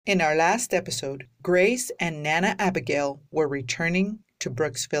In our last episode, Grace and Nana Abigail were returning to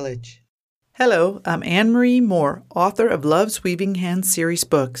Brooks Village. Hello, I'm Anne-Marie Moore, author of Love's Weaving Hands series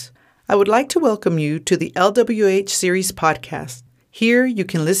books. I would like to welcome you to the LWH series podcast. Here you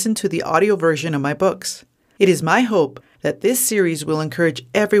can listen to the audio version of my books. It is my hope that this series will encourage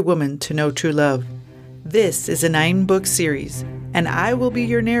every woman to know true love. This is a 9-book series, and I will be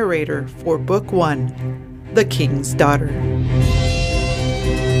your narrator for Book 1, The King's Daughter.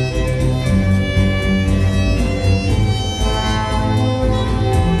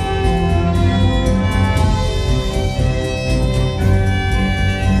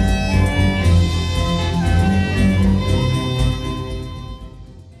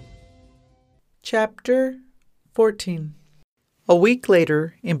 Chapter 14. A week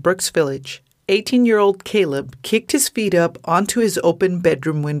later, in Brooks Village, 18-year-old Caleb kicked his feet up onto his open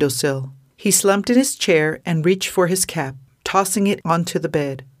bedroom windowsill. He slumped in his chair and reached for his cap, tossing it onto the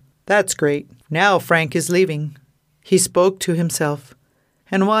bed. "That's great. Now Frank is leaving." He spoke to himself.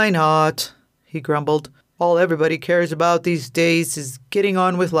 "And why not?" he grumbled. "All everybody cares about these days is getting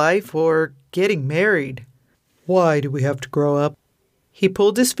on with life or getting married. Why do we have to grow up?" He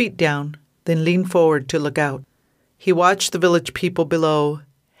pulled his feet down, then leaned forward to look out. He watched the village people below,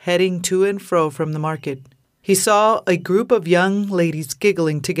 heading to and fro from the market. He saw a group of young ladies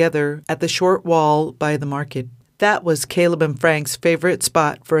giggling together at the short wall by the market. That was Caleb and Frank's favorite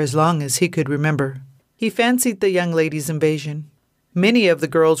spot for as long as he could remember. He fancied the young ladies' invasion. Many of the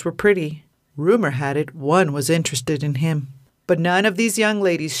girls were pretty. Rumor had it one was interested in him. But none of these young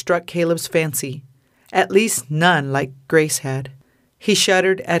ladies struck Caleb's fancy, at least none like Grace had. He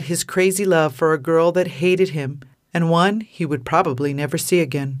shuddered at his crazy love for a girl that hated him and one he would probably never see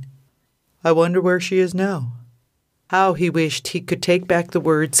again. "I wonder where she is now." How he wished he could take back the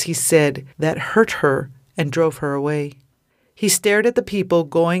words he said that hurt her and drove her away. He stared at the people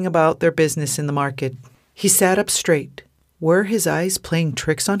going about their business in the market. He sat up straight. Were his eyes playing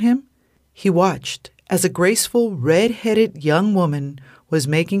tricks on him? He watched as a graceful, red-headed young woman was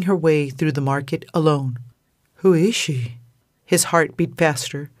making her way through the market alone. Who is she? His heart beat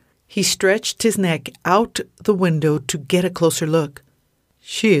faster. He stretched his neck out the window to get a closer look.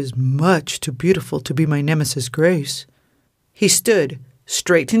 She is much too beautiful to be my nemesis Grace. He stood,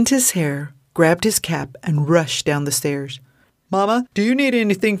 straightened his hair, grabbed his cap, and rushed down the stairs. "Mama, do you need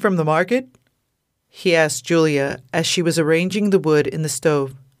anything from the market?" he asked Julia as she was arranging the wood in the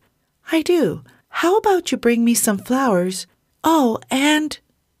stove. "I do. How about you bring me some flowers? Oh, and—"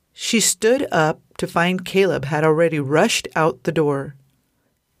 She stood up to find Caleb had already rushed out the door.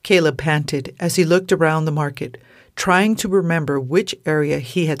 Caleb panted as he looked around the market, trying to remember which area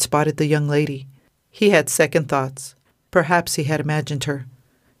he had spotted the young lady. He had second thoughts. Perhaps he had imagined her.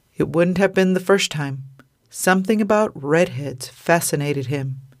 It wouldn't have been the first time. Something about redheads fascinated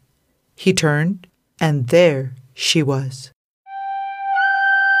him. He turned, and there she was.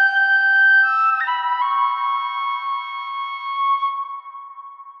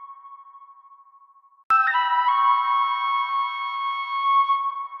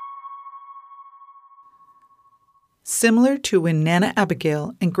 Similar to when Nana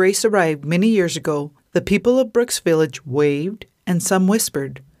Abigail and Grace arrived many years ago, the people of Brooks Village waved and some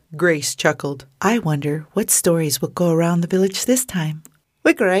whispered. Grace chuckled. "I wonder what stories will go around the village this time."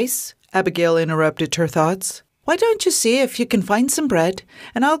 "Wait, Grace," Abigail interrupted her thoughts. "Why don't you see if you can find some bread,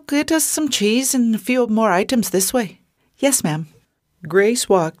 and I'll get us some cheese and a few more items this way." "Yes, ma'am." Grace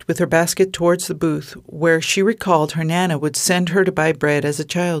walked with her basket towards the booth where she recalled her Nana would send her to buy bread as a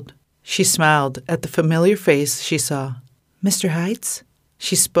child. She smiled at the familiar face she saw. "Mr. Heights?"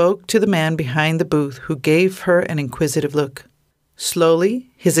 She spoke to the man behind the booth who gave her an inquisitive look. Slowly,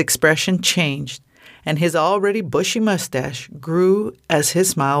 his expression changed, and his already bushy mustache grew as his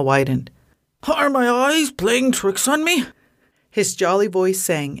smile widened. "Are my eyes playing tricks on me?" His jolly voice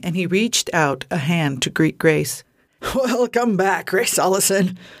sang, and he reached out a hand to greet Grace. "Welcome back, Grace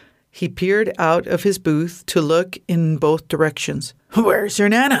Allison." He peered out of his booth to look in both directions. "Where's your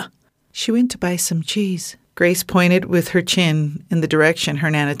Nana?" "She went to buy some cheese." Grace pointed with her chin in the direction her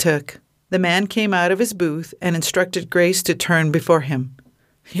Nana took. The man came out of his booth and instructed Grace to turn before him.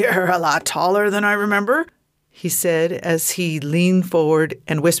 "You're a lot taller than I remember," he said as he leaned forward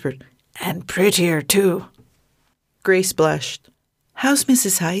and whispered, "and prettier, too." Grace blushed. "How's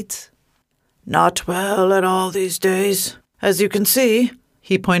Mrs. Heights?" "Not well at all these days. As you can see,"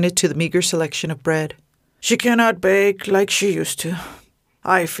 he pointed to the meager selection of bread. "She cannot bake like she used to.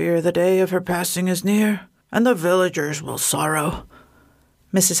 I fear the day of her passing is near, and the villagers will sorrow."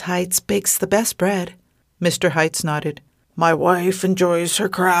 "Mrs. Heights bakes the best bread." Mr. Heights nodded. "My wife enjoys her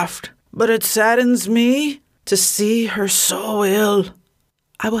craft, but it saddens me to see her so ill."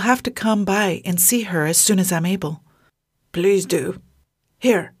 I will have to come by and see her as soon as I'm able. Please do.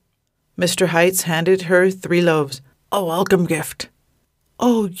 Here. Mr. Heights handed her 3 loaves. A welcome gift.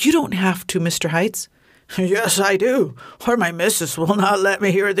 Oh, you don't have to, Mr. Heights. Yes, I do, or my missus will not let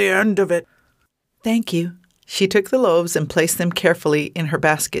me hear the end of it. Thank you. She took the loaves and placed them carefully in her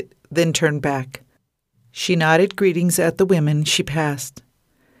basket, then turned back. She nodded greetings at the women she passed.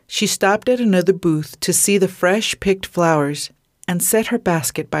 She stopped at another booth to see the fresh-picked flowers and set her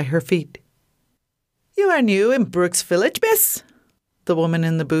basket by her feet. You are new in Brooks Village, miss? The woman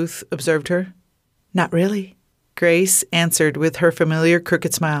in the booth observed her. Not really, Grace answered with her familiar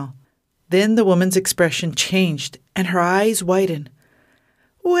crooked smile. Then the woman's expression changed and her eyes widened.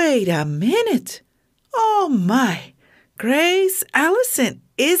 Wait a minute. Oh, my. Grace Allison,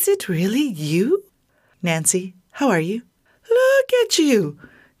 is it really you? Nancy, how are you? Look at you.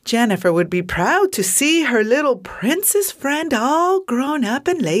 Jennifer would be proud to see her little princess friend all grown up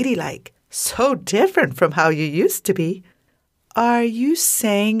and ladylike. So different from how you used to be. Are you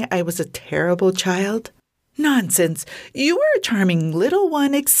saying I was a terrible child? Nonsense. You were a charming little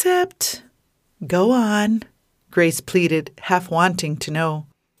one, except... Go on, Grace pleaded, half wanting to know.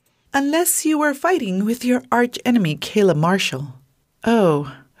 Unless you were fighting with your arch-enemy, Caleb Marshall.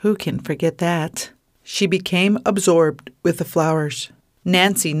 Oh, who can forget that? She became absorbed with the flowers.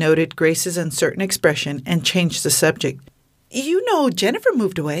 Nancy noted Grace's uncertain expression and changed the subject. You know Jennifer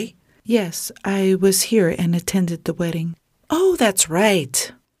moved away. Yes, I was here and attended the wedding. Oh, that's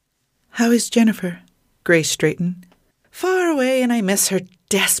right. How is Jennifer? Grace straightened. Far away, and I miss her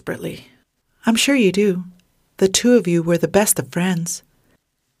desperately. I'm sure you do. The 2 of you were the best of friends.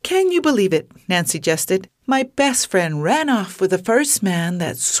 Can you believe it? Nancy jested. My best friend ran off with the first man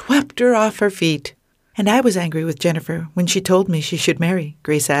that swept her off her feet. And I was angry with Jennifer when she told me she should marry,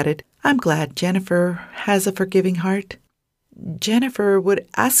 Grace added. I'm glad Jennifer has a forgiving heart. Jennifer would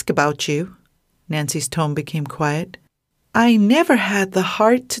ask about you. Nancy's tone became quiet. I never had the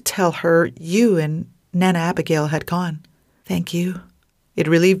heart to tell her you and Nana Abigail had gone. Thank you. It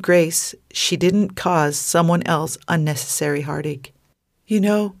relieved Grace she didn't cause someone else unnecessary heartache. You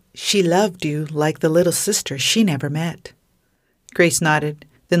know, she loved you like the little sister she never met. Grace nodded,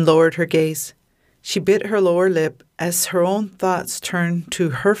 then lowered her gaze. She bit her lower lip as her own thoughts turned to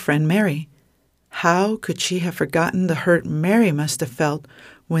her friend Mary. How could she have forgotten the hurt Mary must have felt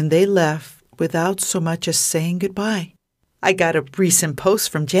when they left without so much as saying goodbye? I got a recent post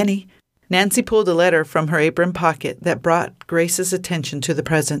from Jenny. Nancy pulled a letter from her apron pocket that brought Grace's attention to the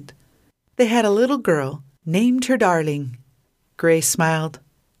present. They had a little girl, named her Darling. Grace smiled.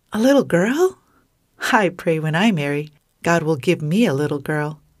 A little girl? I pray when I marry, God will give me a little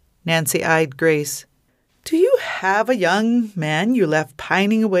girl. Nancy eyed Grace. Do you have a young man you left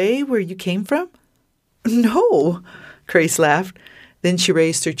pining away where you came from? No, Grace laughed. Then she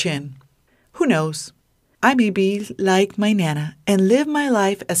raised her chin. Who knows? I may be like my Nana and live my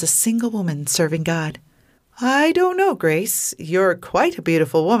life as a single woman serving God. I don't know, Grace. You're quite a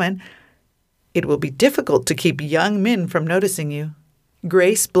beautiful woman. It will be difficult to keep young men from noticing you.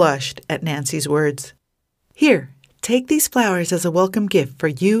 Grace blushed at Nancy's words. Here, take these flowers as a welcome gift for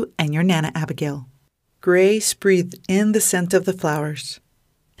you and your Nana Abigail. Grace breathed in the scent of the flowers.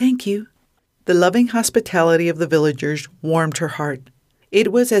 Thank you. The loving hospitality of the villagers warmed her heart. It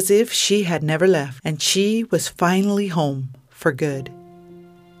was as if she had never left, and she was finally home for good.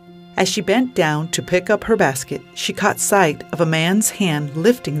 As she bent down to pick up her basket, she caught sight of a man's hand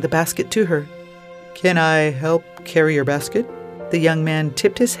lifting the basket to her. Can I help carry your basket? The young man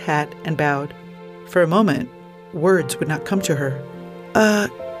tipped his hat and bowed. For a moment, words would not come to her.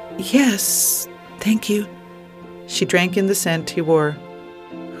 Yes, thank you. She drank in the scent he wore.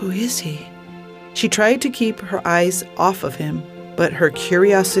 Who is he? She tried to keep her eyes off of him, but her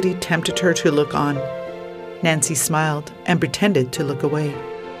curiosity tempted her to look on. Nancy smiled and pretended to look away.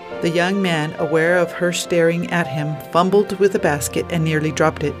 The young man, aware of her staring at him, fumbled with the basket and nearly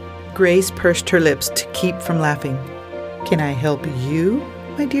dropped it. Grace pursed her lips to keep from laughing. Can I help you,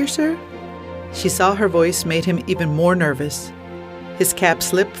 my dear sir? She saw her voice made him even more nervous. His cap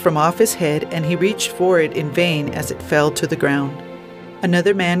slipped from off his head, and he reached for it in vain as it fell to the ground.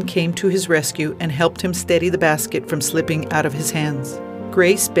 Another man came to his rescue and helped him steady the basket from slipping out of his hands.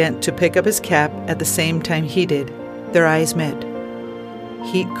 Grace bent to pick up his cap at the same time he did. Their eyes met.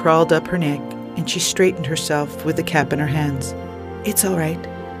 Heat crawled up her neck, and she straightened herself with the cap in her hands. It's all right.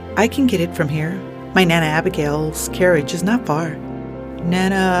 I can get it from here. My Nana Abigail's carriage is not far.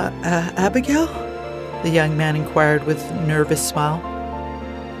 Nana, Abigail? The young man inquired with a nervous smile.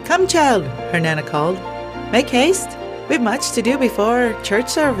 Come, child, her Nana called. Make haste. We've much to do before church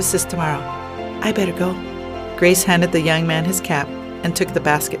services tomorrow. I better go. Grace handed the young man his cap. and took the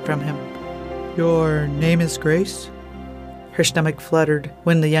basket from him. "Your name is Grace?" Her stomach fluttered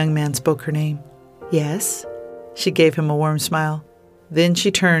when the young man spoke her name. "Yes." She gave him a warm smile. Then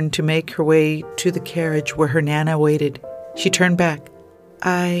she turned to make her way to the carriage where her Nana waited. She turned back.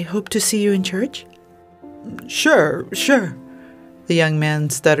 "I hope to see you in church?" Sure, the young man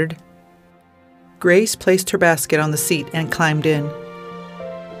stuttered. Grace placed her basket on the seat and climbed in.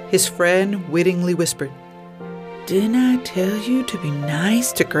 His friend wittingly whispered, "Didn't I tell you to be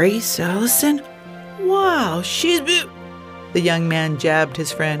nice to Grace Allison? Wow, she's The young man jabbed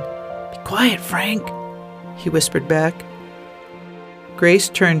his friend. "Be quiet, Frank," he whispered back. Grace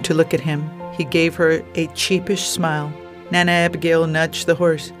turned to look at him. He gave her a sheepish smile. Nana Abigail nudged the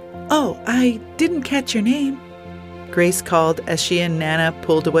horse. "Oh, I didn't catch your name," Grace called as she and Nana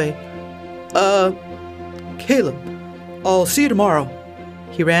pulled away. Caleb. I'll see you tomorrow."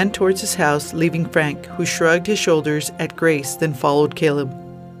 He ran towards his house, leaving Frank, who shrugged his shoulders at Grace, then followed Caleb.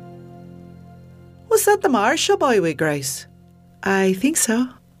 "Was that the Marshall boy with Grace?" "I think so,"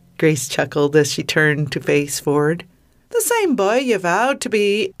 Grace chuckled as she turned to face forward. "The same boy you vowed to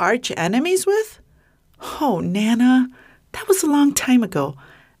be arch enemies with?" "Oh, Nana, that was a long time ago,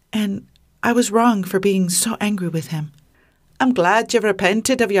 and I was wrong for being so angry with him." "I'm glad you've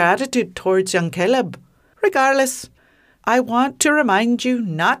repented of your attitude towards young Caleb. Regardless, I want to remind you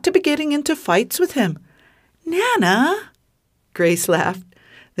not to be getting into fights with him." "Nana!" Grace laughed,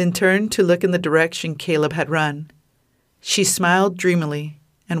 then turned to look in the direction Caleb had run. She smiled dreamily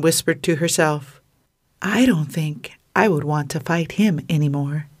and whispered to herself, "I don't think I would want to fight him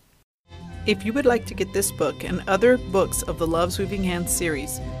anymore." If you would like to get this book and other books of the Love's Weaving Hands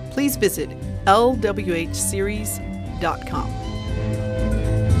series, please visit LWHseries.com.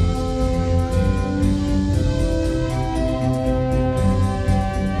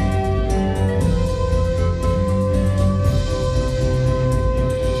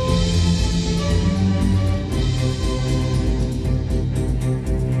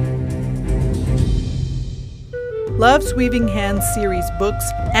 Love's Weaving Hands series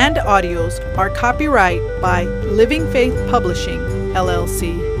books and audios are copyright by Living Faith Publishing,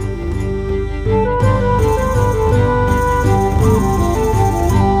 LLC.